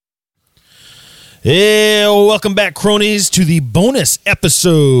Hey, welcome back, cronies, to the bonus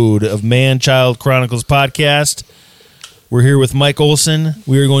episode of Man-Child Chronicles podcast. We're here with Mike Olson.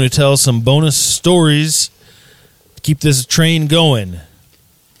 We are going to tell some bonus stories to keep this train going.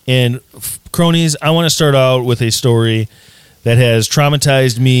 And cronies, I want to start out with a story that has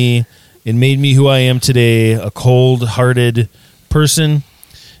traumatized me and made me who I am today, a cold-hearted person.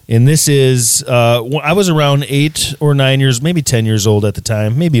 And this is, I was around 8 or 9 years, maybe 10 years old at the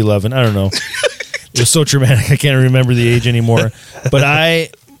time, maybe 11, I don't know. It was so traumatic, I can't remember the age anymore. But I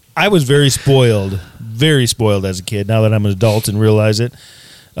was very spoiled as a kid, now that I'm an adult and realize it.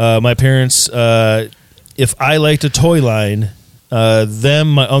 My parents, if I liked a toy line,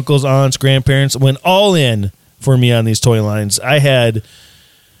 them, my uncles, aunts, grandparents went all in for me on these toy lines. I had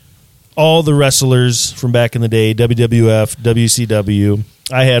all the wrestlers from back in the day, WWF, WCW.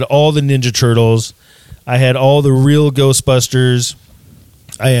 I had all the Ninja Turtles. I had all the real Ghostbusters.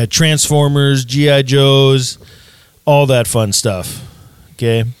 I had Transformers, G.I. Joes, all that fun stuff.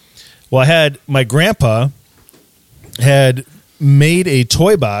 Okay. Well, my grandpa had made a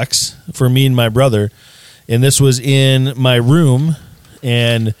toy box for me and my brother, and this was in my room.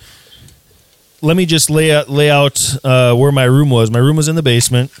 And let me just lay out where my room was. My room was in the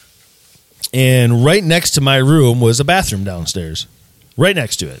basement, and right next to my room was a bathroom downstairs. Right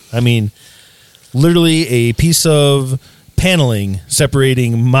next to it. I mean, literally a piece of paneling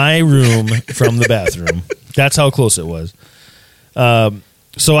separating my room from the bathroom. That's how close it was.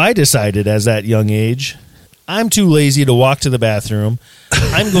 So I decided as that young age, I'm too lazy to walk to the bathroom.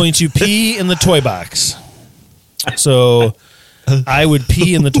 I'm going to pee in the toy box. So I would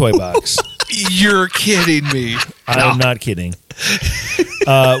pee in the toy box. You're kidding me. I'm not kidding.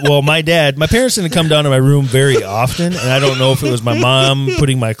 Well, my parents didn't come down to my room very often, and I don't know if it was my mom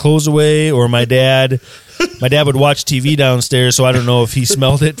putting my clothes away or my dad. My dad would watch TV downstairs, so I don't know if he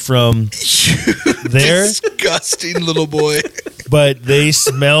smelled it from there. Disgusting little boy. But they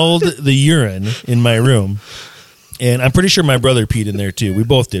smelled the urine in my room, and I'm pretty sure my brother peed in there too. We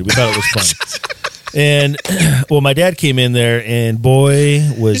both did. We thought it was fun. And, well, my dad came in there, and boy,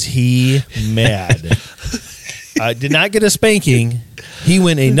 was he mad. I did not get a spanking. He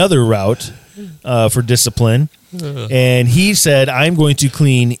went another route for discipline. And he said, I'm going to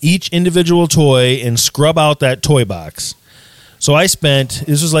clean each individual toy and scrub out that toy box. So this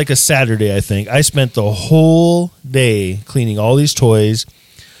was like a Saturday, I think. I spent the whole day cleaning all these toys,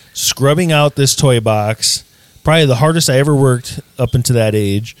 scrubbing out this toy box, probably the hardest I ever worked up until that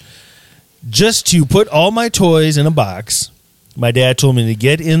age, just to put all my toys in a box. My dad told me to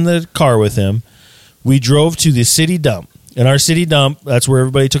get in the car with him. We drove to the city dump. In our city dump, that's where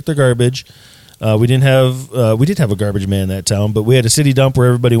everybody took their garbage. We did have a garbage man in that town, but we had a city dump where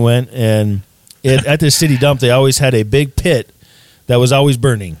everybody went. And at this city dump, they always had a big pit that was always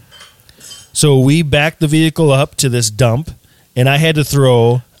burning. So we backed the vehicle up to this dump, and I had to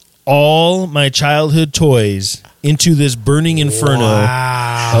throw all my childhood toys into this burning inferno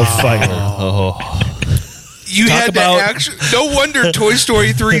of fire. Oh. You Talk had about, to actually. No wonder Toy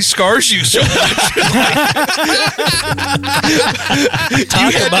Story 3 scars you so much. You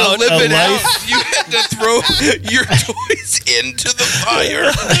had to live it out. You had to throw your toys into the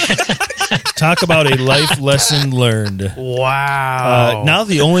fire. Talk about a life lesson learned. Wow. Now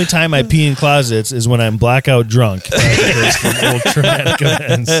the only time I pee in closets is when I'm blackout drunk because from old traumatic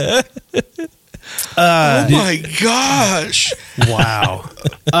events. Oh my gosh. Wow.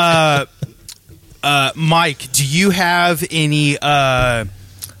 Mike, do you have any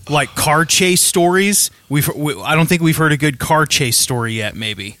like car chase stories? I don't think we've heard a good car chase story yet.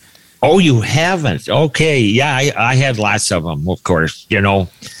 Maybe. Oh, you haven't? Okay, yeah, I had lots of them, of course.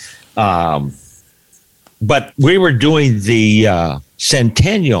 But we were doing the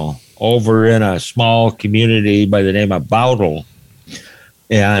Centennial over in a small community by the name of Bowdle,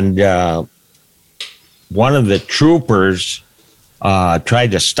 and one of the troopers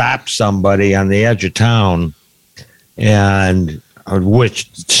tried to stop somebody on the edge of town, and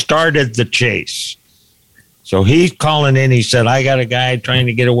which started the chase. So he's calling in. He said, I got a guy trying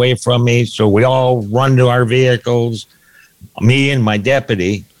to get away from me. So we all run to our vehicles, me and my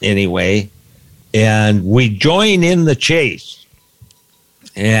deputy anyway, and we join in the chase.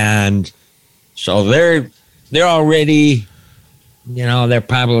 And so they're already, they're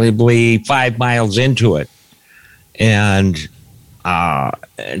probably 5 miles into it. And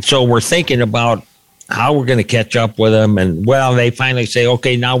so we're thinking about how we're going to catch up with them. And, well, they finally say,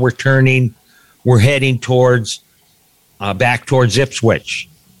 okay, now we're heading towards, back towards Ipswich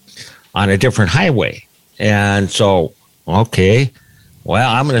on a different highway. And so, okay, well,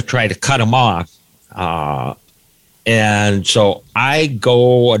 I'm going to try to cut them off. And so I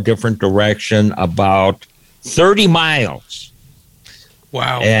go a different direction about 30 miles.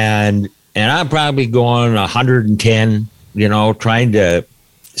 Wow. And I'm probably going 110, trying to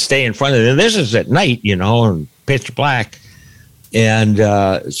stay in front of them. This is at night, and pitch black. And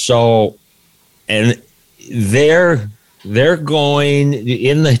and they're going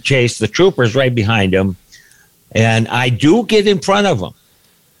in the chase. The trooper's right behind them. And I do get in front of them.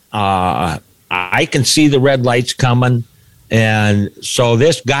 I can see the red lights coming. And so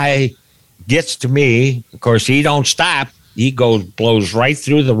this guy gets to me. Of course, he don't stop. He blows right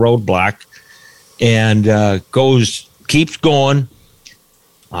through the roadblock and keeps going.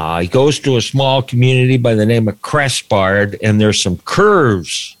 He goes to a small community by the name of Crespard, and there's some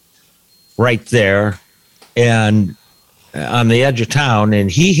curves right there and on the edge of town,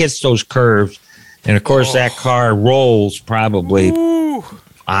 and he hits those curves. And, of course, that car rolls probably,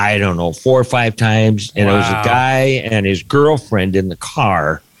 I don't know, 4 or 5 times. And It was a guy and his girlfriend in the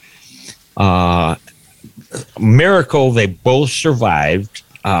car. Miracle, they both survived.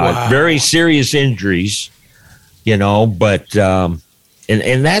 Very serious injuries, but and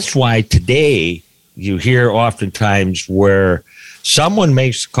that's why today you hear oftentimes where someone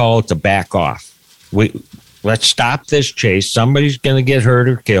makes a call to back off. Let's stop this chase. Somebody's going to get hurt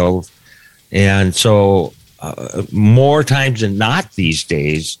or killed. And so more times than not these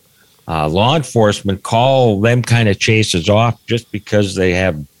days, law enforcement call them kind of chases off just because they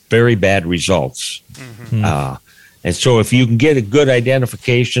have very bad results. Mm-hmm. And so if you can get a good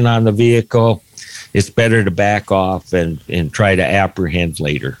identification on the vehicle, it's better to back off and try to apprehend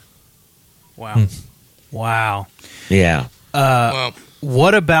later. Wow. Wow. Yeah.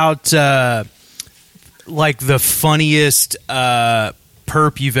 What about like the funniest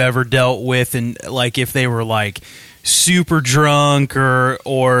perp you've ever dealt with, and like if they were like super drunk or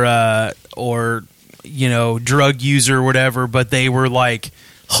drug user or whatever, but they were like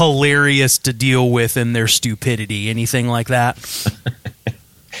hilarious to deal with in their stupidity? Anything like that?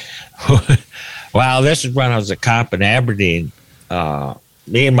 Wow, this is when I was a cop in Aberdeen.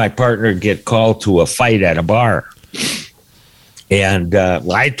 Me and my partner get called to a fight at a bar. And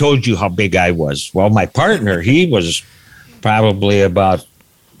I told you how big I was. Well, my partner, he was probably about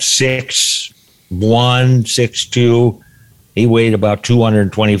 6'1", 6'2". He weighed about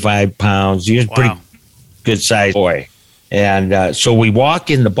 225 pounds. He was a pretty good-sized boy. And so we walk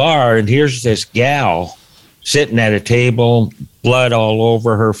in the bar, and here's this gal sitting at a table, blood all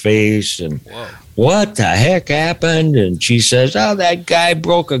over her face. And what the heck happened? And she says, that guy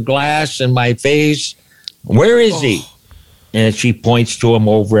broke a glass in my face. Where is he? And she points to him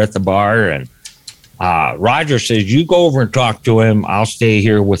over at the bar. And Roger says, you go over and talk to him. I'll stay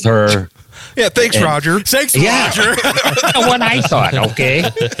here with her. Yeah, thanks, Roger. Thanks, Roger. What I thought, okay?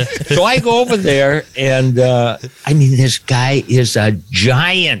 So I go over there, and this guy is a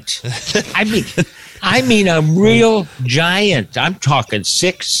giant. I mean a real giant. I'm talking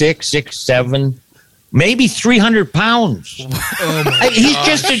 6'6", 6'7", maybe 300 pounds. He's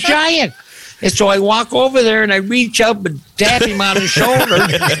just a giant. And so I walk over there and I reach up and tap him on his shoulder.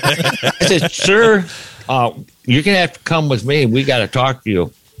 I said, sir, you're going to have to come with me. We got to talk to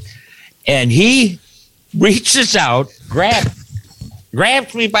you. And he reaches out,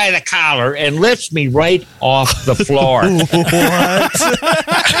 grabs me by the collar and lifts me right off the floor. What?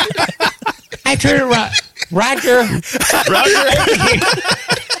 I turn around. Roger.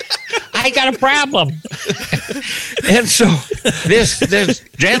 I got a problem. And so this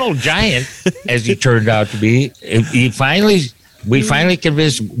gentle giant, as he turned out to be, we finally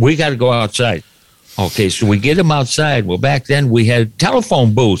convinced we got to go outside. Okay, so we get him outside. Well, back then we had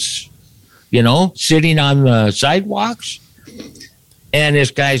telephone booths, sitting on the sidewalks. And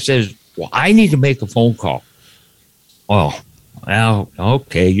this guy says, well, I need to make a phone call. Oh, well,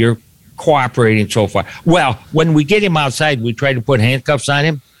 okay, you're cooperating so far. Well, when we get him outside, we try to put handcuffs on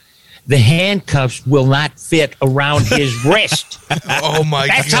him. The handcuffs will not fit around his wrist. Oh my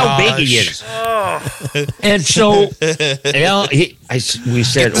god! That's how big he is. And so, we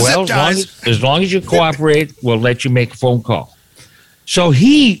said, well, as long as you cooperate, we'll let you make a phone call. So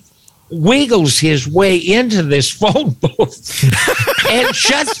he wiggles his way into this phone booth and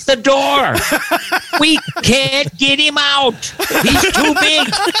shuts the door. We can't get him out. He's too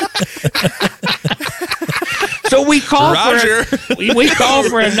big. So we call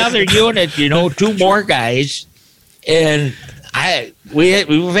for another unit, 2 more guys, and we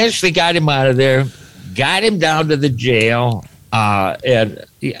eventually got him out of there, got him down to the jail, and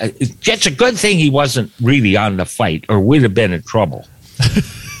it's a good thing he wasn't really on the fight, or we'd have been in trouble.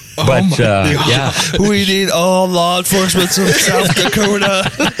 But yeah, we need all law enforcement of South Dakota.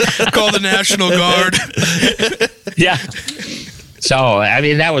 Call the National Guard. yeah. So I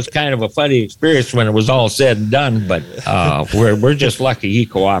mean, that was kind of a funny experience when it was all said and done. But we're just lucky he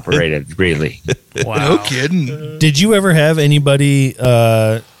cooperated. Really. Wow. No kidding. Did you ever have anybody,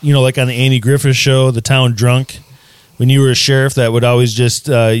 like on the Andy Griffith show, The Town Drunk, when you were a sheriff, that would always just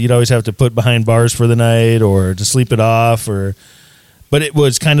you'd always have to put behind bars for the night or to sleep it off, but it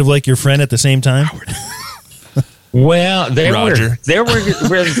was kind of like your friend at the same time? Well, there Roger.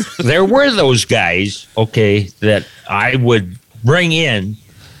 were those guys, okay, that I would bring in.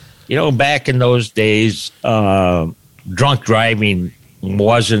 Back in those days, drunk driving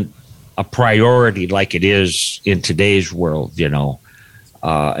wasn't a priority like it is in today's world,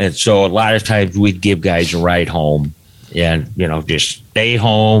 and so a lot of times we'd give guys a ride home, and just stay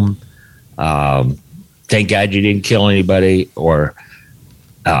home. Thank God you didn't kill anybody, or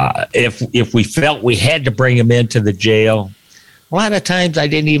if we felt we had to bring them into the jail, a lot of times I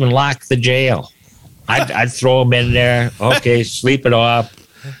didn't even lock the jail. I'd throw them in there. Okay, sleep it off,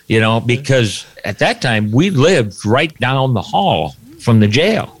 because at that time we lived right down the hall from the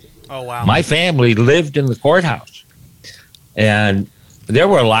jail. Oh, wow. My family lived in the courthouse, and there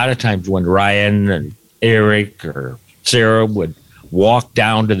were a lot of times when Ryan and Eric or Sarah would walk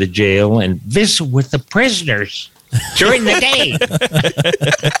down to the jail and visit with the prisoners during the day.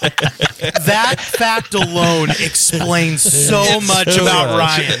 That fact alone explains so much about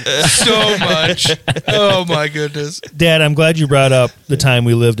Ryan. So much. Oh, my goodness. Dad, I'm glad you brought up the time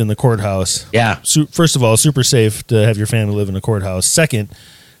we lived in the courthouse. Yeah. First of all, super safe to have your family live in the courthouse. Second,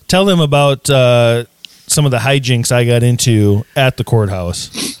 tell them about some of the hijinks I got into at the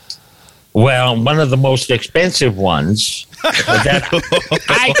courthouse. Well, one of the most expensive ones that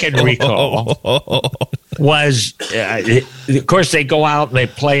I can recall was, of course, they go out and they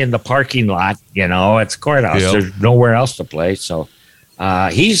play in the parking lot. It's a courthouse. Yep. There's nowhere else to play. So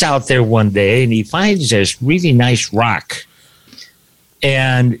he's out there one day and he finds this really nice rock.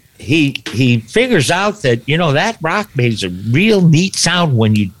 And he figures out that, that rock makes a real neat sound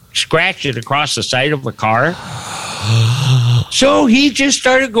when you scratch it across the side of a car. So he just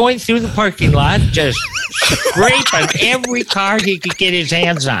started going through the parking lot, just scraping every car he could get his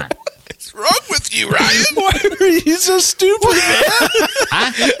hands on. What's wrong with you, Ryan? Why are you so stupid,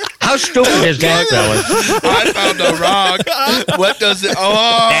 man? How stupid is that, fellas? I found a rock. What does it?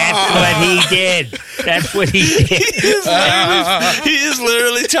 Oh, That's what he did. That's what he did. He is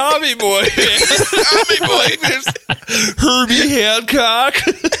literally Tommy Boy. Tommy Boy. Herbie Hancock.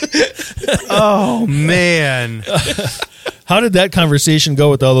 Oh, man. How did that conversation go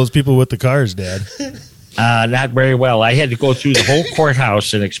with all those people with the cars, Dad? Not very well. I had to go through the whole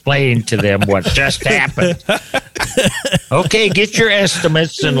courthouse and explain to them what just happened. Okay, get your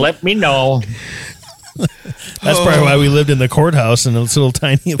estimates and let me know. That's probably why we lived in the courthouse in this little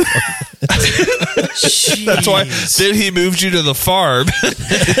tiny apartment. That's why. Then he moved you to the farm.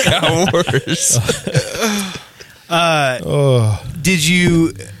 It got worse. Did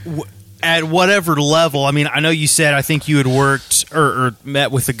you, at whatever level, I mean, I know you said, I think you had worked or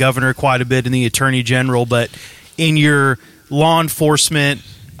met with the governor quite a bit and the attorney general, but in your law enforcement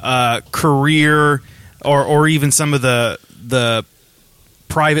career or even some of the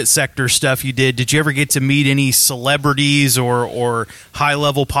private sector stuff you did you ever get to meet any celebrities or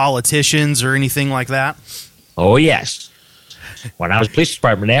high-level politicians or anything like that? Oh, yes. When I was police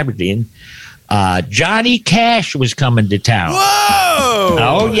department in Aberdeen, Johnny Cash was coming to town. Whoa!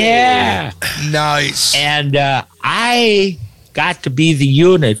 Oh, yeah. Nice. And I got to be the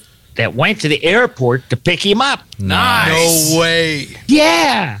unit that went to the airport to pick him up. Nice. No way.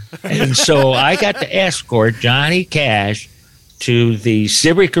 Yeah. And so I got to escort Johnny Cash to the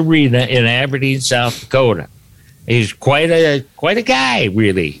Civic Arena in Aberdeen, South Dakota. He's quite a guy,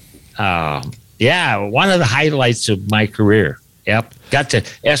 really. Yeah, one of the highlights of my career. Yep. Got to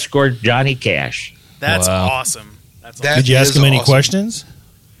escort Johnny Cash. That's Wow. awesome. Did you ask him any questions?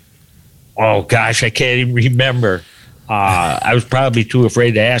 Oh, gosh, I can't even remember. I was probably too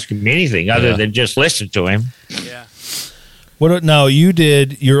afraid to ask him anything other than just listen to him. Yeah. Now, you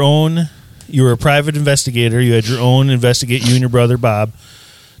did your own, you were a private investigator. You had your own investigate, you and your brother, Bob,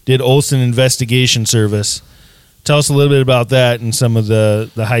 did Olson Investigation Service. Tell us a little bit about that and some of the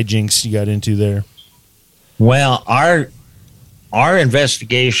hijinks you got into there. Well, our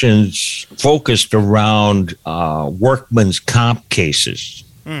investigations focused around workman's comp cases.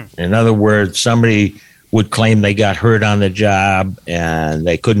 In other words, somebody would claim they got hurt on the job and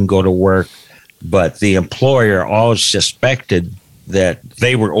they couldn't go to work, but the employer always suspected that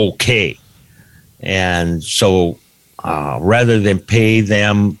they were okay. And so rather than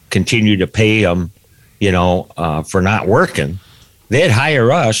continue to pay them, for not working, they'd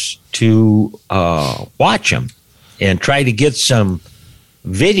hire us to watch them and try to get some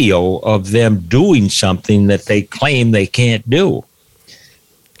video of them doing something that they claim they can't do.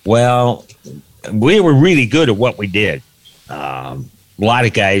 Well, we were really good at what we did. A lot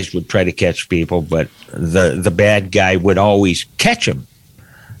of guys would try to catch people, but the bad guy would always catch them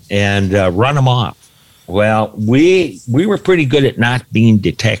and run them off. Well, we were pretty good at not being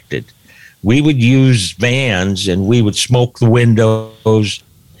detected. We would use vans and we would smoke the windows,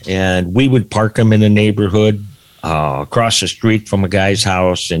 and we would park them in a neighborhood across the street from a guy's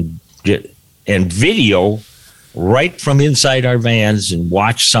house and video right from inside our vans and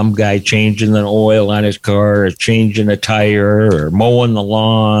watch some guy changing the oil on his car or changing a tire or mowing the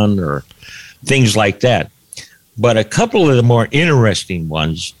lawn or things like that. But a couple of the more interesting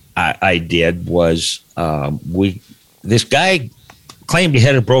ones I did was this guy claimed he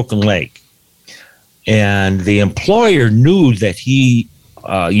had a broken leg, and the employer knew that he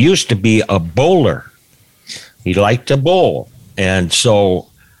used to be a bowler. He liked to bowl. And so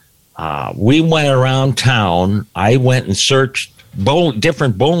we went around town. I went and searched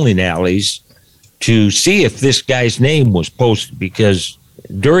different bowling alleys to see if this guy's name was posted, because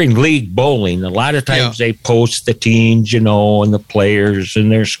during league bowling, a lot of times they post the teams, and the players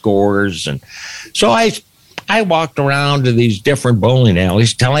and their scores. And so I walked around to these different bowling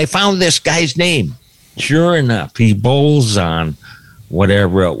alleys till I found this guy's name. Sure enough, he bowls on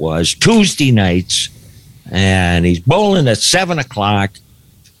whatever it was, Tuesday nights, and he's bowling at 7:00.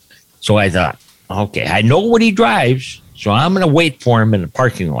 So I thought, okay, I know what he drives, so I'm going to wait for him in the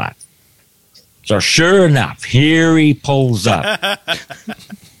parking lot. So sure enough, here he pulls up.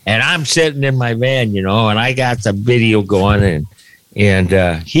 And I'm sitting in my van, and I got the video going,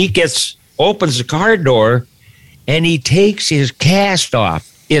 and he opens the car door, and he takes his cast off.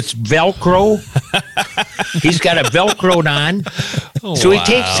 It's Velcro. He's got it Velcroed on. So he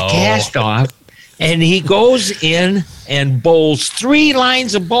takes the cast off, and he goes in and bowls 3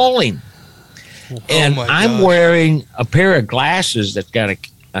 lines of bowling. And I'm wearing a pair of glasses that's got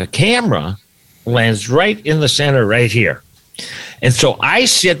a camera lens right in the center right here. And so I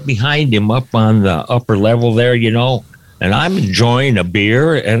sit behind him up on the upper level there, and I'm enjoying a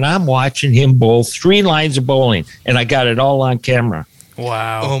beer, and I'm watching him bowl 3 lines of bowling, and I got it all on camera.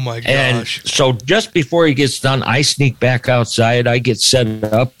 Wow. Oh, my gosh. And so just before he gets done, I sneak back outside. I get set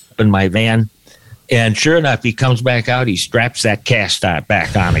up in my van. And sure enough, he comes back out. He straps that cast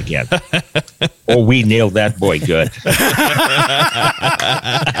back on again. Oh, we nailed that boy good.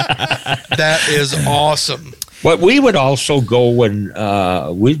 That is awesome. But we would also go and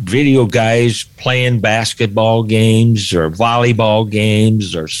we'd video guys playing basketball games or volleyball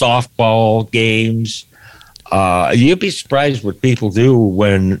games or softball games. You'd be surprised what people do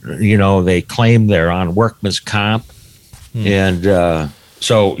when, they claim they're on workman's comp. And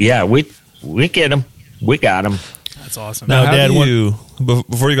so, yeah, we get them. We got them. That's awesome. Now, Dad,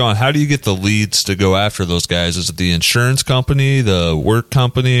 before you go on, how do you get the leads to go after those guys? Is it the insurance company, the work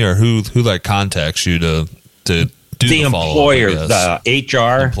company, or who contacts you to do the employer, follow-up, the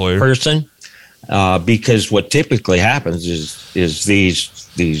HR person? Because what typically happens is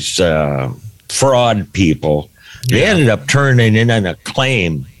these fraud people, they ended up turning in a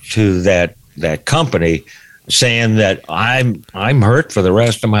claim to that company, saying that I'm hurt for the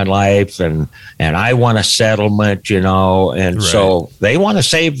rest of my life and I want a settlement, and so they want to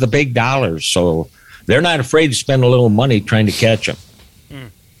save the big dollars. So they're not afraid to spend a little money trying to catch them.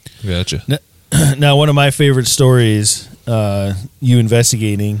 Gotcha. Now, one of my favorite stories, you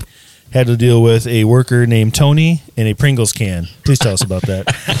investigating, had to deal with a worker named Tony and a Pringles can. Please tell us about that.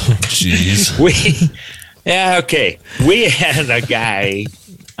 Jeez. We had a guy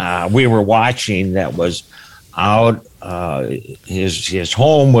we were watching that was out. His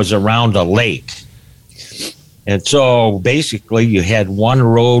home was around a lake. And so basically you had one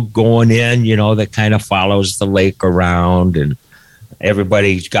road going in, that kind of follows the lake around, and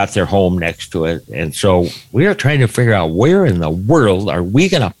everybody's got their home next to it. And so we were trying to figure out where in the world are we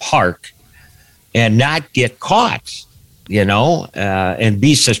going to park and not get caught, and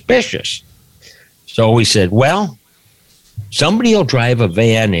be suspicious. So we said, well, somebody will drive a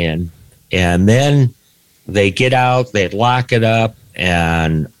van in, and then they get out, they lock it up,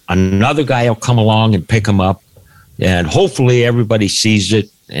 and another guy will come along and pick them up, and hopefully everybody sees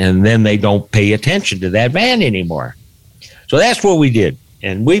it, and then they don't pay attention to that van anymore. So that's what we did.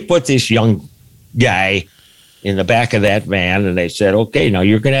 And we put this young guy in the back of that van, and they said, okay, now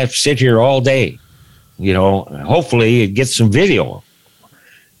you're going to have to sit here all day, hopefully get some video.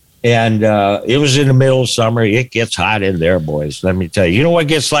 And it was in the middle of summer. It gets hot in there, boys. Let me tell you. You know what it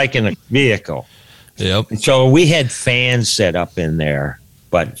gets like in a vehicle? Yep. So we had fans set up in there,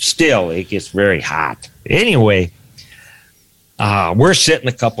 but still, it gets very hot. Anyway, we're sitting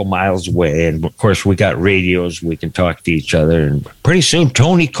a couple miles away, and of course, we got radios. We can talk to each other. And pretty soon,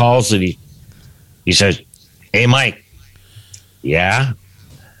 Tony calls and he says, "Hey, Mike. Yeah?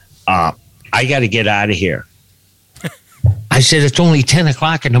 I got to get out of here." I said, "It's only 10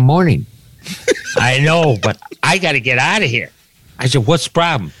 o'clock in the morning." "I know, but I got to get out of here." I said, "What's the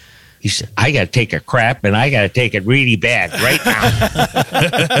problem?" He said, "I got to take a crap, and I got to take it really bad right now."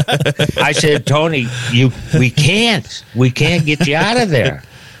 I said, "Tony, we can't get you out of there.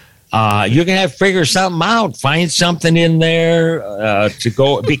 You're going to have to figure something out, find something in there to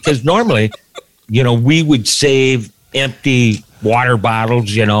go." Because normally, we would save empty water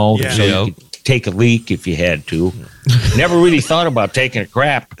bottles, so you could take a leak if you had to. Never really thought about taking a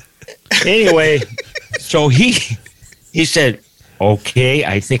crap. Anyway, so he said, "Okay,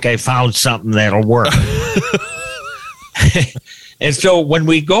 I think I found something that'll work." And so when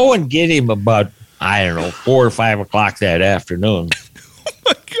we go and get him about, 4 or 5 o'clock that afternoon,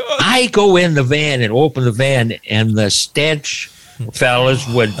 I go in the van and open the van, and the stench, fellas,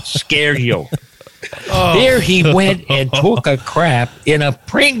 would scare you. There he went and took a crap in a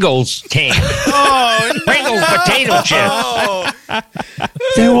Pringles can. Pringles potato chips.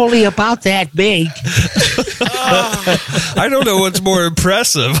 They're only about that big. I don't know what's more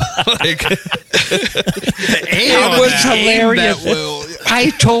impressive. It was hilarious.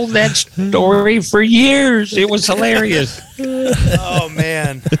 I told that story for years. It was hilarious. Oh,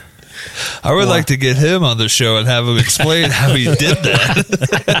 man. I would like to get him on the show and have him explain how he did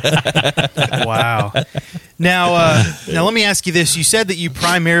that. Wow. Now let me ask you this. You said that you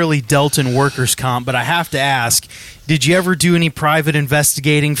primarily dealt in workers' comp, but I have to ask, did you ever do any private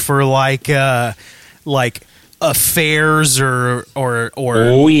investigating for like affairs or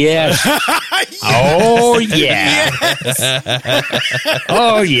Oh, yes. Oh, yeah. Yes.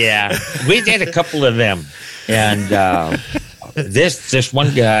 Oh, yeah. We did a couple of them. And this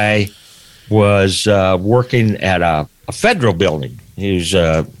one guy was working at a federal building. He was,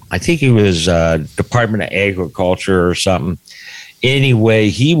 I think he was Department of Agriculture or something. Anyway,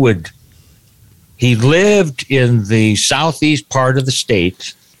 he lived in the southeast part of the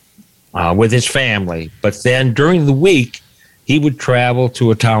state with his family. But then during the week, he would travel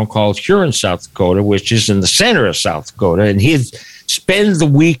to a town called Huron, South Dakota, which is in the center of South Dakota. And he'd spend the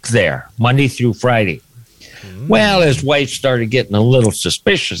week there, Monday through Friday. Well, his wife started getting a little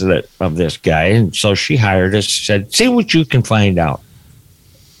suspicious of this guy, and so she hired us. Said, "See what you can find out."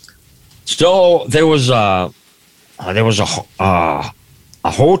 So there was a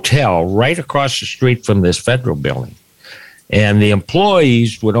hotel right across the street from this federal building, and the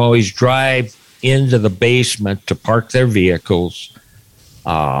employees would always drive into the basement to park their vehicles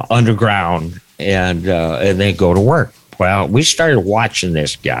underground, and then go to work. Well, we started watching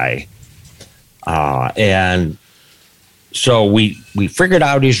this guy. And so we figured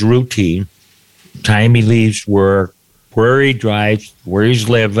out his routine, time he leaves work, where he drives, where he's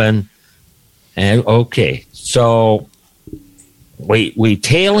living. And okay, so we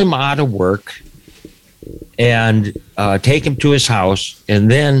tail him out of work and take him to his house. And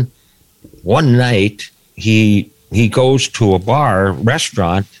then one night he goes to a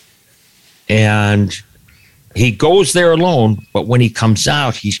restaurant, and he goes there alone, but when he comes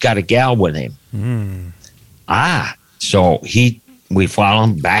out, he's got a gal with him. So we follow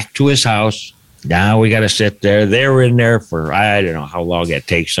him back to his house. Now we got to sit there. They're in there for, I don't know how long it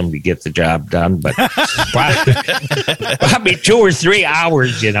takes them to get the job done, but probably 2 or 3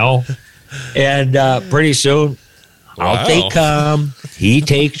 hours, And pretty soon, out they come. He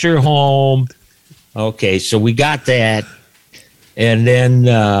takes her home. Okay, so we got that. And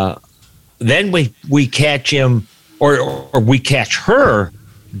then we catch him, or we catch her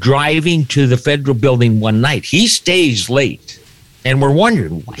driving to the federal building one night. He stays late, and we're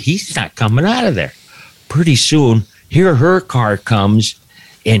wondering why he's not coming out of there. Pretty soon, here her car comes,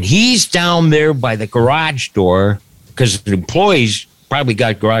 and he's down there by the garage door, because the employees probably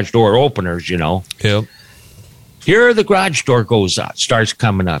got garage door openers, Yep. Here the garage door goes up, starts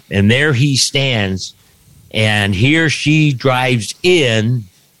coming up, and there he stands, and here she drives in,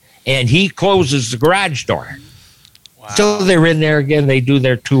 and he closes the garage door. Wow. So they're in there again. They do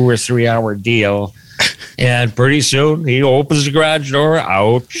their 2 or 3 hour deal. And pretty soon he opens the garage door.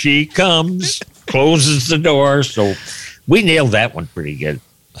 Out she comes, closes the door. So we nailed that one pretty good.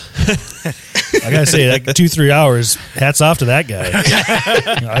 I got to say, that 2-3 hours, hats off to that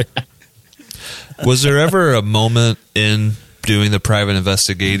guy. Was there ever a moment in doing the private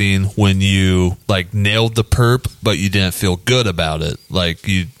investigating when you like nailed the perp, but you didn't feel good about it? Like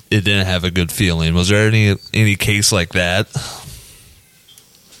it didn't have a good feeling. Was there any case like that?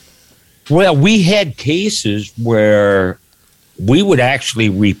 Well, we had cases where we would actually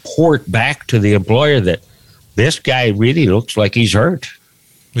report back to the employer that this guy really looks like he's hurt.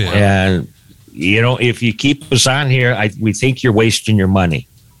 Yeah. And, you know, if you keep us on here, we think you're wasting your money.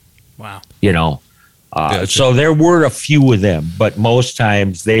 Wow. You know, Gotcha. So there were a few of them, but most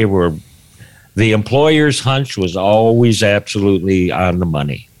times the employer's hunch was always absolutely on the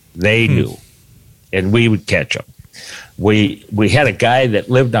money. They knew, and we would catch them. We had a guy that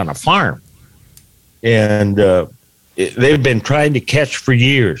lived on a farm, and they've been trying to catch for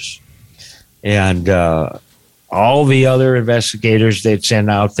years. And all the other investigators they'd send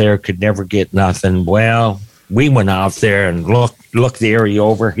out there could never get nothing. Well, we went out there and looked the area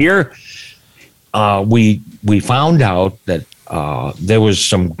over here. We found out that there was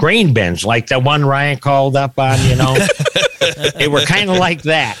some grain bins, like the one Ryan called up on, you know. They were kind of like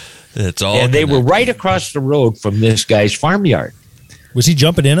that. It's all and they were right across the road from this guy's farmyard. Was he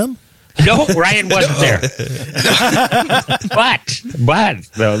jumping in them? No, Ryan wasn't there. But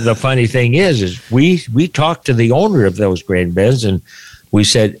the funny thing is we talked to the owner of those grain bins, and we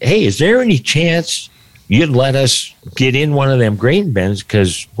said, hey, is there any chance you'd let us get in one of them grain bins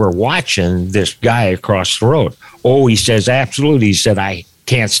because we're watching this guy across the road? Oh, he says, absolutely. He said, I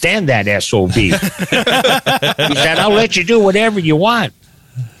can't stand that SOB. He said, I'll let you do whatever you want.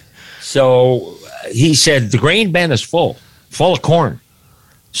 So he said, the grain bin is full of corn.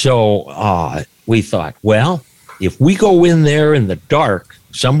 So we thought, well, if we go in there in the dark,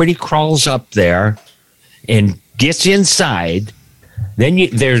 somebody crawls up there and gets inside, then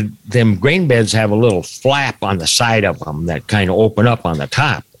them grain beds have a little flap on the side of them that kind of open up on the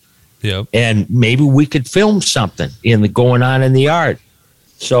top. Yep. And maybe we could film something going on in the yard.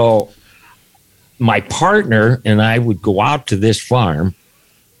 So my partner and I would go out to this farm,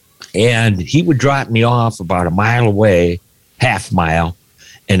 and he would drop me off about a mile away, half mile,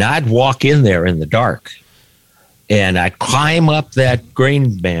 and I'd walk in there in the dark. And I'd climb up that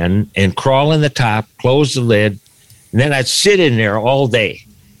grain bin and crawl in the top, close the lid, and then I'd sit in there all day.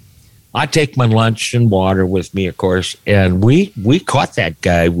 I'd take my lunch and water with me, of course, and we caught that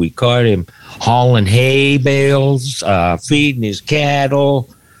guy. We caught him hauling hay bales, feeding his cattle,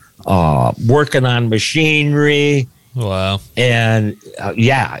 working on machinery. Wow. And,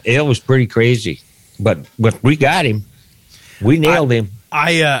 yeah, it was pretty crazy. But we got him. We nailed him.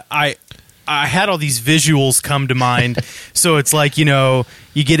 I had all these visuals come to mind. So it's like, you know,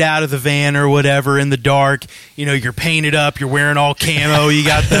 you get out of the van or whatever in the dark, you know, you're painted up, you're wearing all camo, you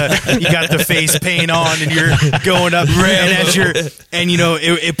got the face paint on, and you're going up, and you know,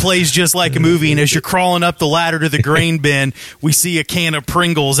 it plays just like a movie. And as you're crawling up the ladder to the grain bin, we see a can of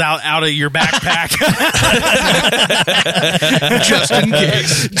Pringles out of your backpack.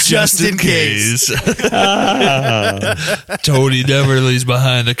 Just in case. Tony Deverly's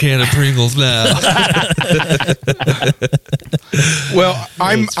behind a can of Pringles now. Well,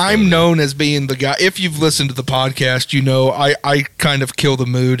 I'm known as being the guy. If you've listened to the podcast, you know I kind of kill the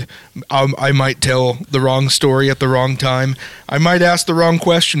mood. I might tell the wrong story at the wrong time. I might ask the wrong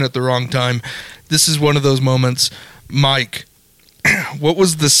question at the wrong time. This is one of those moments. Mike, what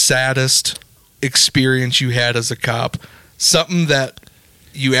was the saddest experience you had as a cop? Something that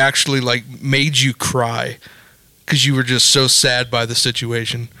you actually like made you cry because you were just so sad by the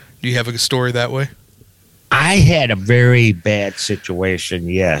situation. Do you have a story that way? I had a very bad situation,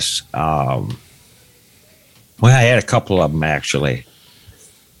 yes. Well, I had a couple of them, actually.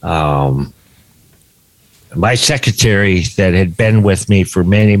 My secretary that had been with me for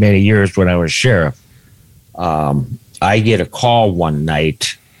many, many years when I was sheriff, I get a call one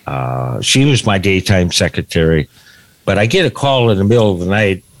night. She was my daytime secretary, but I get a call in the middle of the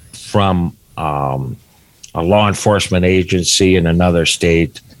night from a law enforcement agency in another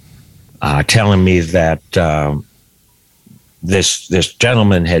state, telling me that this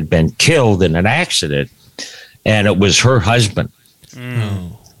gentleman had been killed in an accident, and it was her husband.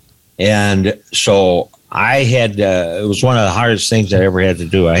 Mm. And so I had, it was one of the hardest things I ever had to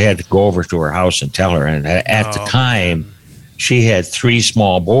do. I had to go over to her house and tell her. And at the time, she had 3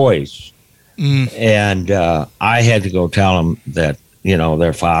 small boys. Mm. And I had to go tell them that, you know,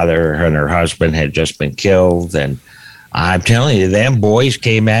 their father and her husband had just been killed. And I'm telling you, them boys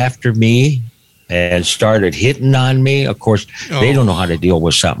came after me and started hitting on me. Of course, they don't know how to deal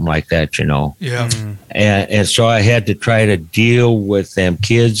with something like that, you know. Yeah. Mm. And so I had to try to deal with them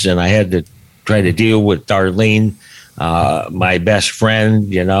kids, and I had to try to deal with Darlene, my best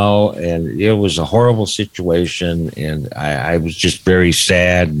friend, and it was a horrible situation. And I was just very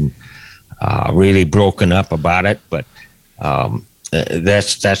sad and really broken up about it. But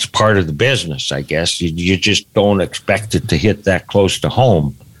that's part of the business, I guess. You just don't expect it to hit that close to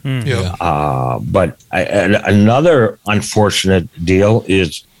home. Yeah. But another unfortunate deal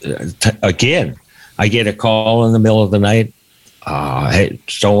is, again, I get a call in the middle of the night. Hey,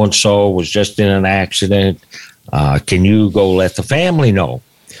 so-and-so was just in an accident. Can you go let the family know?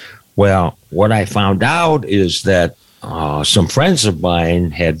 Well, what I found out is that some friends of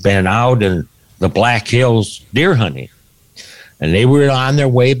mine had been out in the Black Hills deer hunting, and they were on their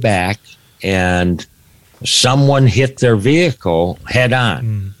way back, and someone hit their vehicle head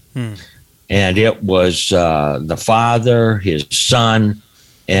on. And it was the father, his son,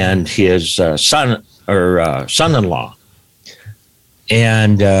 and his son-in-law.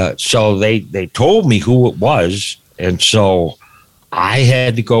 And so they told me who it was. And so I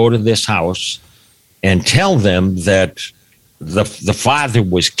had to go to this house and tell them that the father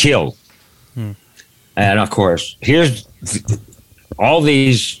was killed. And of course, all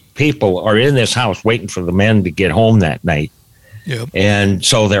these people are in this house waiting for the men to get home that night. Yep. And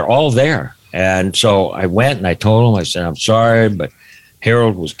so they're all there. And so I went and I told them, I said, I'm sorry, but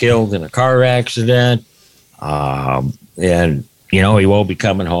Harold was killed in a car accident. And, he won't be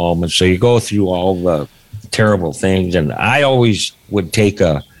coming home. And so you go through all the terrible things. And I always would take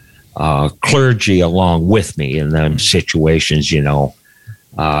a clergy along with me in them situations,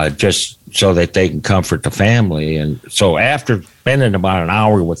 just so that they can comfort the family. And so after spending about an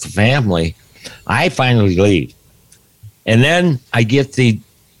hour with the family, I finally leave. And then I get the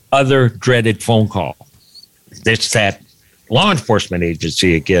other dreaded phone call. It's that law enforcement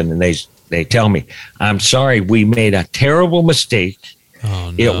agency again, and they tell me, I'm sorry, we made a terrible mistake.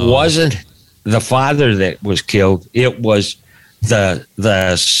 Oh, no. It wasn't the father that was killed. It was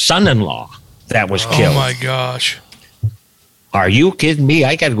the son-in-law that was killed. Oh, my gosh. Are you kidding me?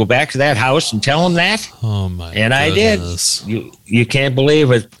 I got to go back to that house and tell him that? Oh, my And goodness. I did. You can't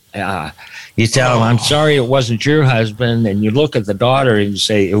believe it. You tell him, I'm sorry it wasn't your husband. And you look at the daughter and you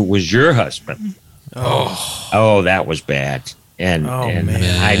say, it was your husband. Oh, that was bad. And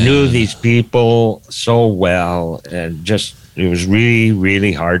man. I knew these people so well, and just it was really,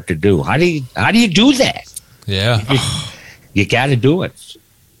 really hard to do. How do you do that? Yeah. You got to do it.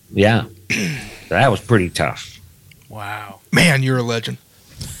 Yeah, that was pretty tough. Wow. Man, you're a legend.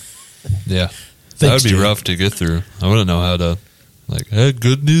 Yeah. Thanks, That would be dude. rough to get through. I wouldn't know how to, hey,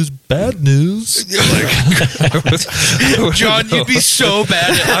 good news, bad news. John, you'd be so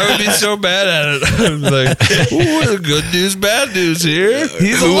bad at it. I would be so bad at it. I'm like, ooh, good news, bad news here.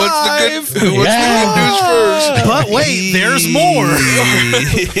 He's Who alive. wants the good news first? But wait, there's more.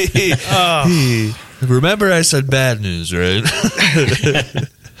 Remember I said bad news, right?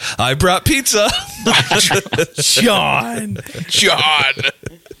 I brought pizza. John.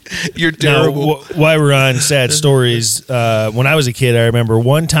 You're Now, terrible. while we're on sad stories, when I was a kid, I remember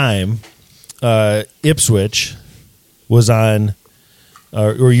one time Ipswich was on,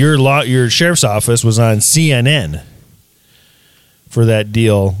 or your sheriff's office was on CNN for that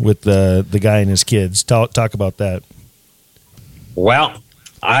deal with the guy and his kids. Talk about that. Well,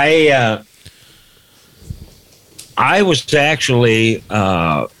 I was actually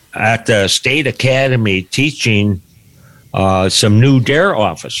at the state academy teaching some new dare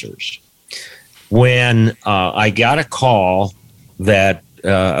officers when I got a call that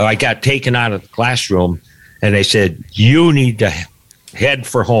I got taken out of the classroom, and they said, you need to head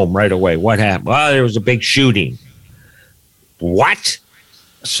for home right away. What happened? Well, there was a big shooting. What?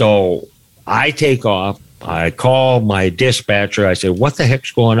 So I take off. I call my dispatcher. I said, what the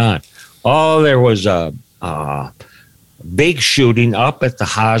heck's going on? Oh, there was a big shooting up at the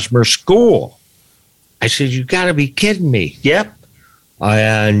Hosmer School. I said, you got to be kidding me. Yep.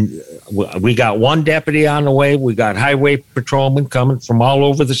 And we got one deputy on the way. We got highway patrolmen coming from all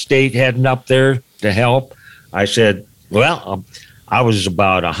over the state heading up there to help. I said, well, I was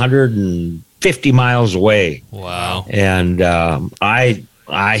about 150 miles away. Wow. And I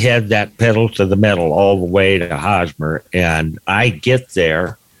had that pedal to the metal all the way to Hosmer. And I get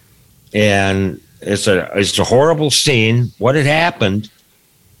there, and it's a horrible scene. What had happened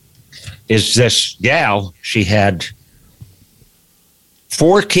is this gal, she had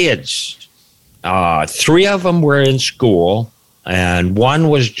 4 kids. 3 of them were in school, and one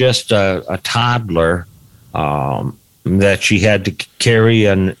was just a toddler that she had to carry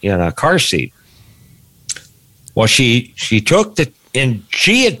in a car seat. Well, she took and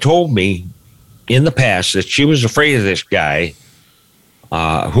she had told me in the past that she was afraid of this guy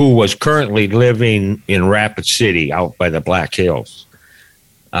who was currently living in Rapid City out by the Black Hills.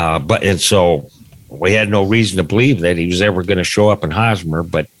 So we had no reason to believe that he was ever going to show up in Hosmer,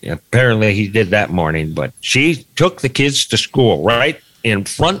 but apparently he did that morning. But she took the kids to school right in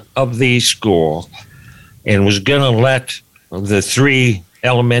front of the school and was going to let the 3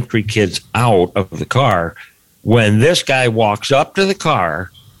 elementary kids out of the car when this guy walks up to the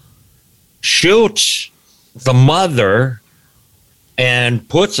car, shoots the mother, and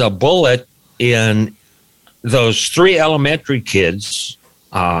puts a bullet in those 3 elementary kids,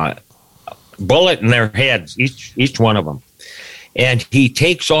 bullet in their heads, each one of them. And he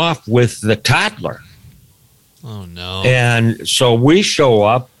takes off with the toddler. Oh, no. And so we show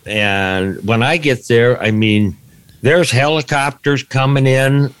up, and when I get there, I mean, there's helicopters coming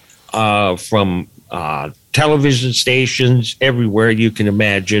in from television stations everywhere you can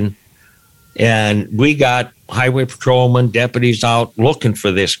imagine. And we got highway patrolmen, deputies out looking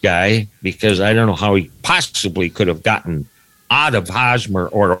for this guy because I don't know how he possibly could have gotten out of Hosmer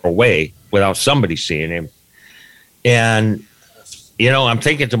or away without somebody seeing him. And, I'm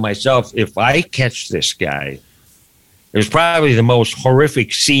thinking to myself, if I catch this guy, it was probably the most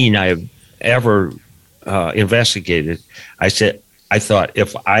horrific scene I've ever investigated. I thought,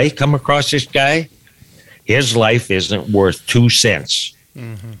 if I come across this guy, his life isn't worth 2 cents.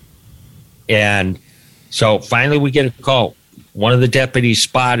 Mm-hmm. And so finally we get a call. One of the deputies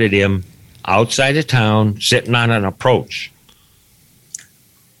spotted him outside of town sitting on an approach.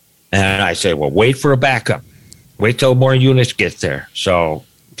 And I said, well, wait for a backup. Wait till more units get there. So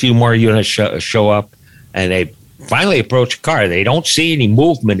a few more units show up, and they finally approach a car. They don't see any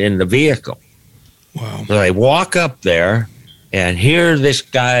movement in the vehicle. Wow. So they walk up there, and here this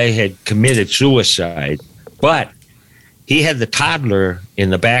guy had committed suicide, but he had the toddler in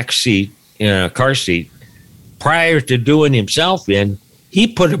the back seat, in a car seat. Prior to doing himself in, he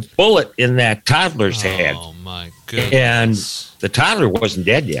put a bullet in that toddler's head. Oh, my goodness. And the toddler wasn't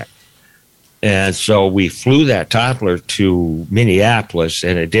dead yet. And so we flew that toddler to Minneapolis,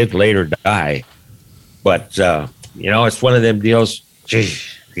 and it did later die. But, it's one of them deals. Gee,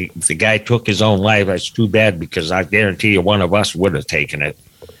 if the guy took his own life, that's too bad, because I guarantee you one of us would have taken it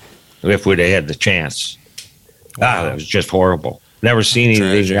if we'd have had the chance. Wow. That was just horrible. Never seen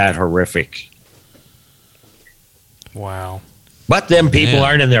anything that horrific. Wow. But them people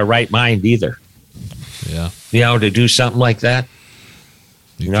aren't in their right mind either. Yeah. To do something like that.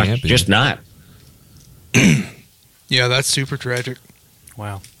 You can't be. Just not. Yeah, that's super tragic.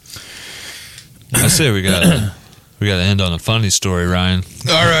 Wow. I say we got to end on a funny story, Ryan.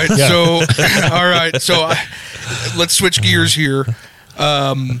 All right. So let's switch gears here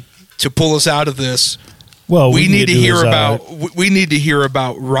to pull us out of this. Well, we need to hear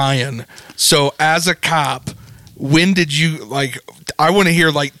about Ryan. So as a cop, when did you I want to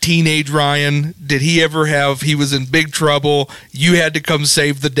hear teenage Ryan. Did he ever he was in big trouble? You had to come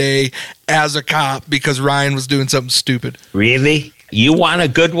save the day as a cop because Ryan was doing something stupid. Really? You want a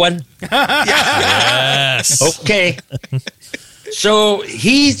good one? Yes. Okay. So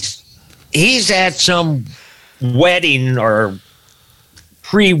he's at some wedding or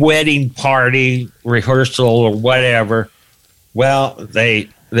pre-wedding party rehearsal or whatever. Well, they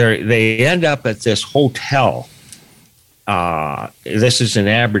end up at this hotel. This is in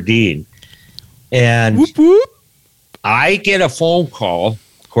Aberdeen, and whoop, whoop. I get a phone call.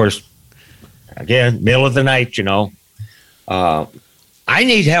 Of course, again, middle of the night. I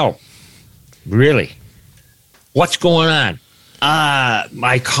need help. Really, what's going on?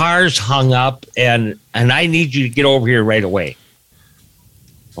 My car's hung up, and I need you to get over here right away.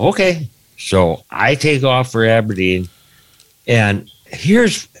 Okay, so I take off for Aberdeen, and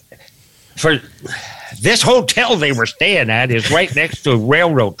for this hotel they were staying at is right next to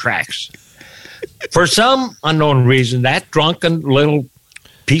railroad tracks. For some unknown reason, that drunken little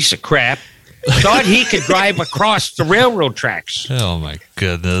piece of crap thought he could drive across the railroad tracks. Oh, my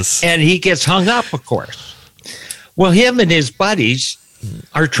goodness. And he gets hung up, of course. Well, him and his buddies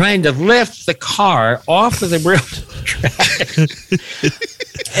are trying to lift the car off of the railroad tracks.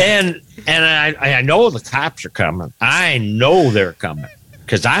 and I know the cops are coming. I know they're coming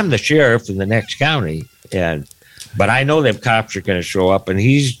because I'm the sheriff in the next county. But I know them cops are going to show up, and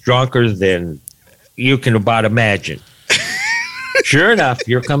he's drunker than you can about imagine. Sure enough,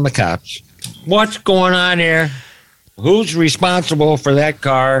 here come the cops. What's going on here? Who's responsible for that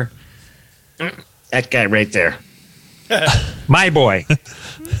car? That guy right there. My boy.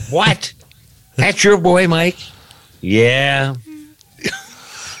 What? That's your boy, Mike? Yeah.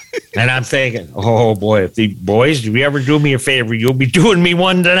 And I'm thinking, oh boy, if the boys, do you ever do me a favor? You'll be doing me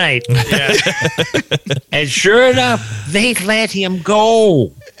one tonight. Yeah. And sure enough, they let him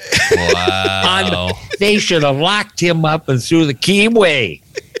go. Wow. They should have locked him up and threw the key away.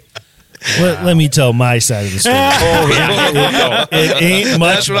 Let me tell my side of the story. It ain't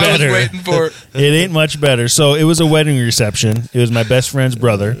much That's what better. I was waiting for. It ain't much better. So it was a wedding reception. It was my best friend's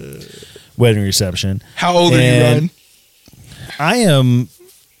brother wedding reception. How old are you, And Ryan?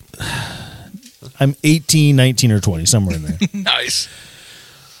 I'm 18, 19, or 20, somewhere in there. Nice.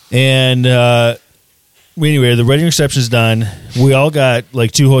 And anyway, the wedding reception's done. We all got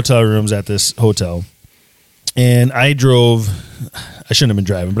like 2 hotel rooms at this hotel. And I shouldn't have been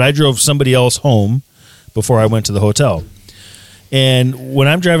driving, but I drove somebody else home before I went to the hotel. And when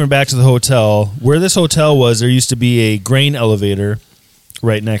I'm driving back to the hotel, where this hotel was, there used to be a grain elevator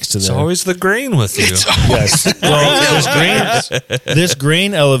right next to It's there. always the grain with you. Yes. Well, this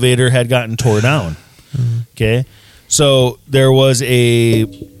grain elevator had gotten tore down. Okay. So there was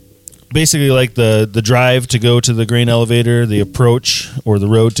basically like the drive to go to the grain elevator, the approach or the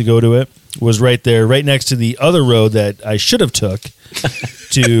road to go to it was right there, right next to the other road that I should have took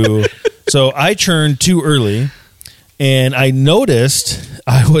to. So I turned too early. And I noticed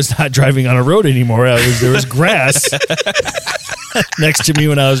I was not driving on a road anymore. There was grass next to me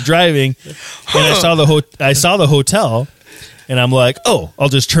when I was driving, and I saw the hotel, and I'm like, "Oh, I'll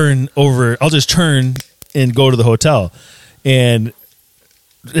just turn and go to the hotel," and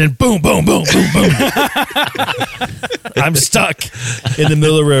boom, boom, boom, boom, boom. I'm stuck in the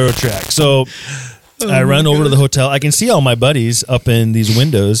middle of the railroad track. So I run over to the hotel. I can see all my buddies up in these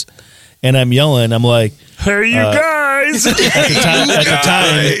windows, and I'm yelling. I'm like, Hey, you guys! at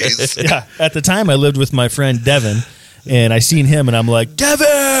the time, I lived with my friend Devin, and I seen him, and I'm like,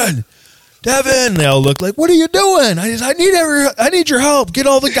 Devin. And they all look like, what are you doing? I need your help. Get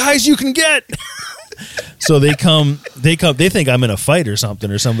all the guys you can get. So they come. They think I'm in a fight or something,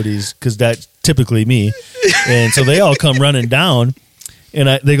 or somebody's, because that's typically me. And so they all come running down. And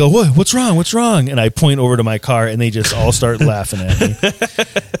they go, what's wrong? And I point over to my car, and they just all start laughing at me.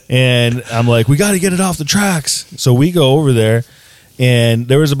 And I'm like, we got to get it off the tracks. So we go over there, and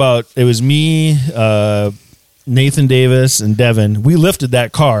it was me, Nathan Davis, and Devin. We lifted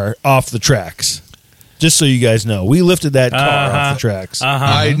that car off the tracks. Just so you guys know, we lifted that car off the tracks.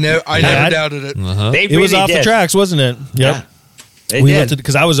 I never doubted it. It was off the tracks, wasn't it? Yep. Yeah. They We did. lifted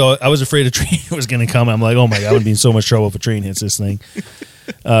because I was afraid a train was going to come. I'm like, oh my god, I'm going to be in so much trouble if a train hits this thing.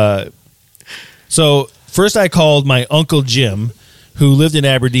 So first, I called my Uncle Jim, who lived in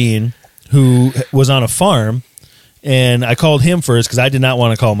Aberdeen, who was on a farm, and I called him first because I did not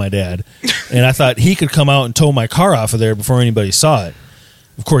want to call my dad, and I thought he could come out and tow my car off of there before anybody saw it.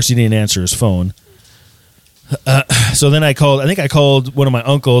 Of course, he didn't answer his phone. So then I think I called one of my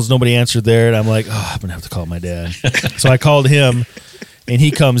uncles. Nobody answered there, and I'm like, oh, I'm gonna have to call my dad. So I called him, and he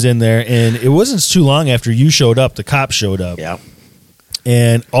comes in there, and it wasn't too long after you showed up. The cops showed up, Yeah.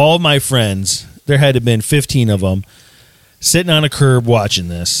 and all my friends, there had to have been 15 of them, sitting on a curb watching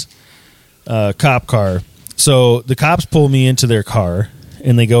this cop car. So the cops pull me into their car,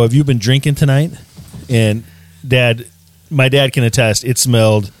 and they go, "Have you been drinking tonight?" And my dad can attest. It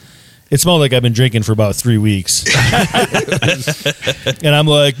smelled like I've been drinking for about 3 weeks. And I'm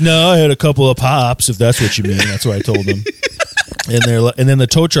like, no, I had a couple of pops, if that's what you mean. That's what I told them. And then the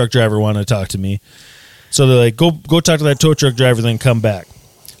tow truck driver wanted to talk to me. So they're like, go talk to that tow truck driver, then come back.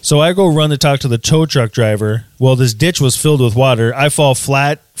 So I go run to talk to the tow truck driver. Well, this ditch was filled with water. I fall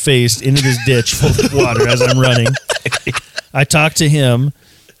flat-faced into this ditch full of water as I'm running. I talk to him.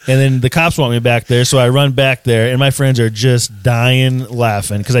 And then the cops want me back there, so I run back there, and my friends are just dying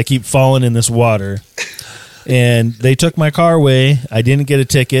laughing because I keep falling in this water. And they took my car away. I didn't get a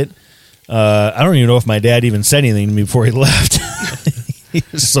ticket. I don't even know if my dad even said anything to me before he left. He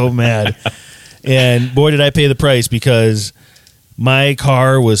was so mad. And boy, did I pay the price because my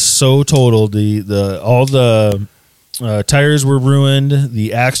car was so totaled. All the tires were ruined.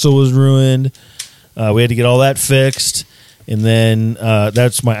 The axle was ruined. We had to get all that fixed. And then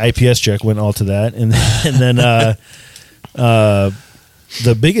that's my IPS check went all to that. And then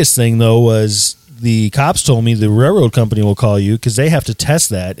the biggest thing, though, was the cops told me the railroad company will call you because they have to test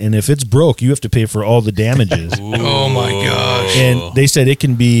that. And if it's broke, you have to pay for all the damages. Oh, my gosh. And they said it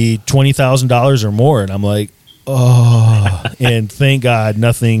can be $20,000 or more. And I'm like, oh. And thank God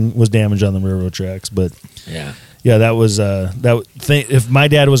nothing was damaged on the railroad tracks. But, yeah, that was if my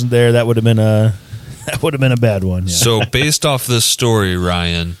dad wasn't there, that would have been a bad one. Yeah. So based off this story,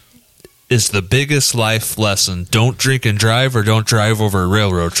 Ryan, is the biggest life lesson? Don't drink and drive, or don't drive over a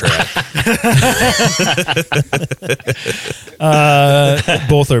railroad track?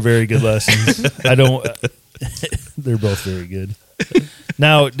 Both are very good lessons. They're both very good.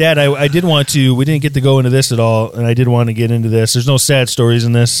 Now, Dad, I did want to, we didn't get to go into this at all, and I did want to get into this. There's no sad stories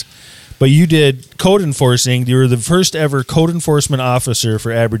in this, but you did code enforcing. You were the first ever code enforcement officer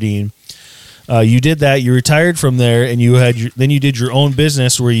for Aberdeen. You did that. You retired from there, and then you did your own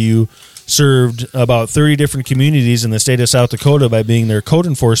business where you served about 30 different communities in the state of South Dakota by being their code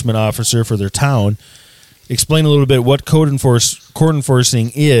enforcement officer for their town. Explain a little bit what code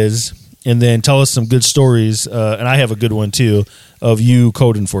enforcing is, and then tell us some good stories, and I have a good one too, of you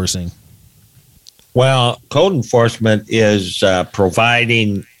code enforcing. Well, code enforcement is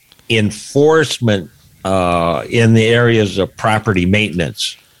providing enforcement in the areas of property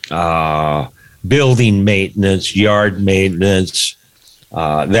maintenance, building maintenance, yard maintenance,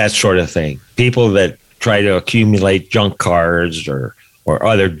 that sort of thing. People that try to accumulate junk cars or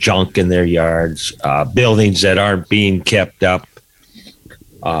other junk in their yards, buildings that aren't being kept up,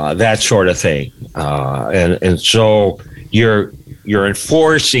 that sort of thing. And so you're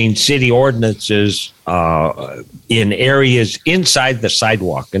enforcing city ordinances in areas inside the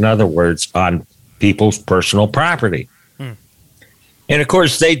sidewalk. In other words, on people's personal property. And of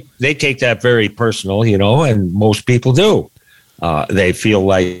course, they take that very personal, and most people do. They feel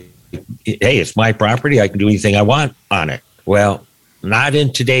like, hey, it's my property. I can do anything I want on it. Well, not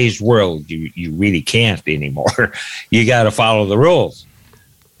in today's world. You really can't anymore. You got to follow the rules.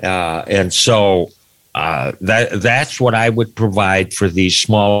 And so that's what I would provide for these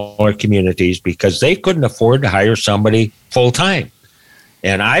smaller communities, because they couldn't afford to hire somebody full time.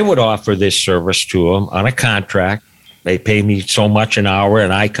 And I would offer this service to them on a contract. They pay me so much an hour,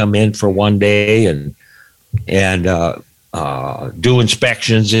 and I come in for one day and do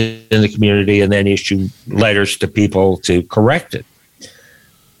inspections in the community, and then issue letters to people to correct it.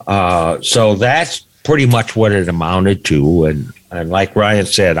 So that's pretty much what it amounted to. And like Ryan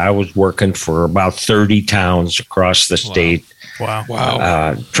said, I was working for about 30 towns across the state.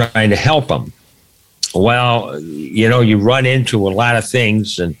 Wow. Trying to help them. Well, you run into a lot of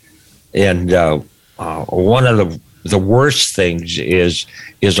things, and one of the worst things is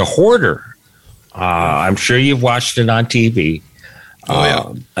a hoarder. I'm sure you've watched it on TV. Oh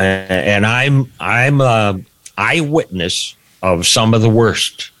yeah. And I'm a eyewitness of some of the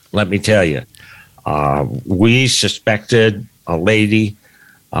worst. Let me tell you. We suspected a lady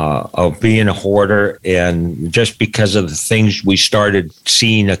of being a hoarder, and just because of the things we started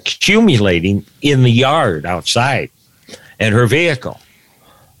seeing accumulating in the yard outside and her vehicle.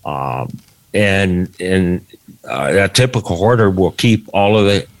 And a typical hoarder will keep all of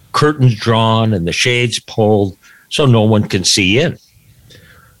the curtains drawn and the shades pulled so no one can see in.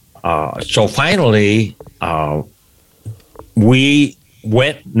 So finally, we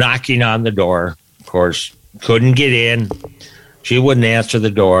went knocking on the door. Of course, couldn't get in. She wouldn't answer the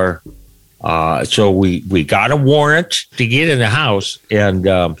door. So we got a warrant to get in the house,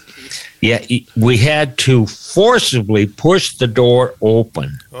 and we had to forcibly push the door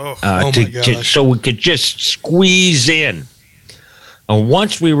open so we could just squeeze in. And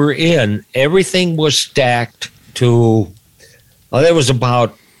once we were in, everything was stacked to, there was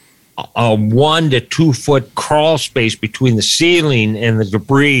about a 1 to 2 foot crawl space between the ceiling and the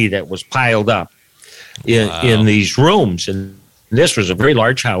debris that was piled up in these rooms. And this was a very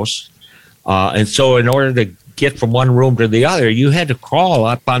large house. And so in order to get from one room to the other, you had to crawl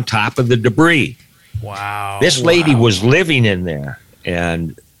up on top of the debris. Wow. This lady was living in there,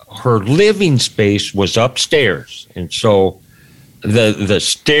 and her living space was upstairs. And so the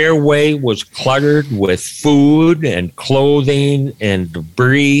stairway was cluttered with food and clothing and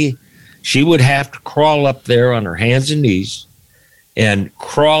debris. She would have to crawl up there on her hands and knees and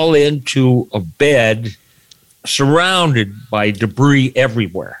crawl into a bed surrounded by debris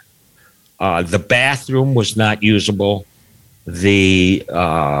everywhere. The bathroom was not usable. The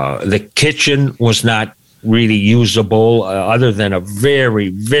kitchen was not really usable, other than a very,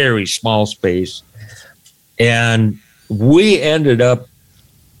 very small space. And we ended up,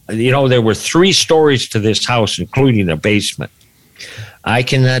 there were 3 stories to this house, including a basement. I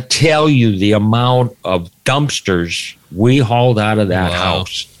cannot tell you the amount of dumpsters we hauled out of that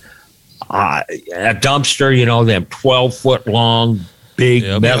house. A dumpster, them 12-foot long,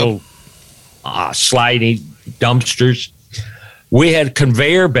 big metal sliding dumpsters. We had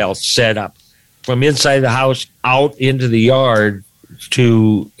conveyor belts set up from inside the house out into the yard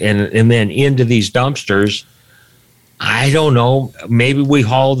and then into these dumpsters. I don't know, maybe we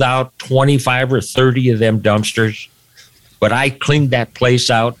hauled out 25 or 30 of them dumpsters, but I cleaned that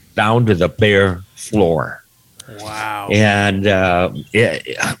place out down to the bare floor. Wow. And,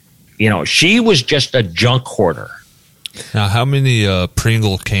 she was just a junk hoarder. Now, how many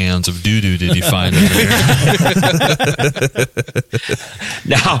Pringle cans of doo-doo did you find in there?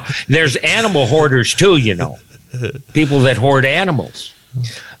 Now, there's animal hoarders too, people that hoard animals.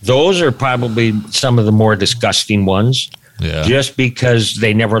 Those are probably some of the more disgusting ones, just because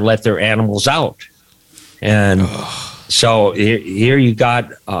they never let their animals out. And so here you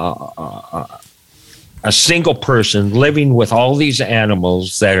got a single person living with all these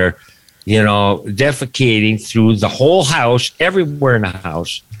animals that are, defecating through the whole house, everywhere in the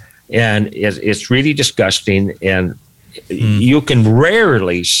house. And it's really disgusting. And you can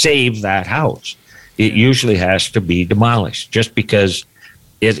rarely save that house. It usually has to be demolished just because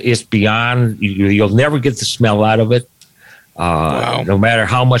it's beyond, you'll never get the smell out of it, no matter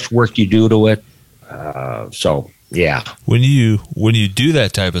how much work you do to it. Yeah. When you do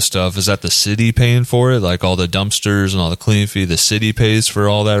that type of stuff, is that the city paying for it? Like all the dumpsters and all the clean fee, the city pays for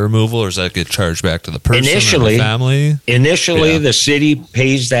all that removal, or does that get charged back to the person or the family? Initially, the city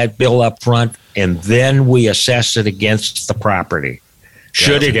pays that bill up front, and then we assess it against the property,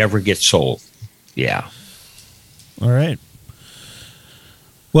 should it ever get sold. Yeah. All right.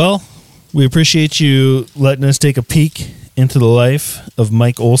 Well, we appreciate you letting us take a peek into the life of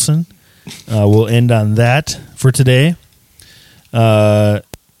Mike Olson. We'll end on that for today. We'd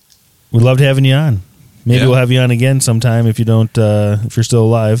love having you on. Maybe we'll have you on again sometime if you don't. If you're still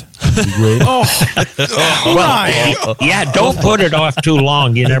alive, that'd be great. Don't put it off too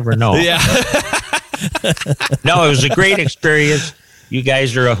long. You never know. Yeah. No, it was a great experience. You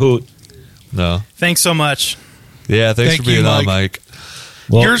guys are a hoot. No. Thanks so much. Yeah, thanks for being on, Mike.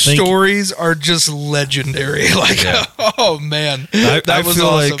 Well, your stories are just legendary. Oh man, that was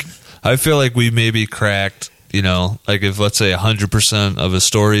awesome. I feel like we maybe cracked, like if let's say 100% of his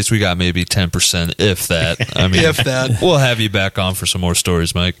stories, we got maybe 10%, if that. I mean, if that. We'll have you back on for some more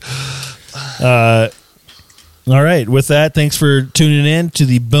stories, Mike. All right. With that, thanks for tuning in to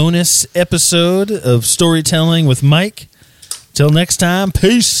the bonus episode of Storytelling with Mike. Till next time,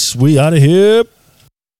 peace. We out of here.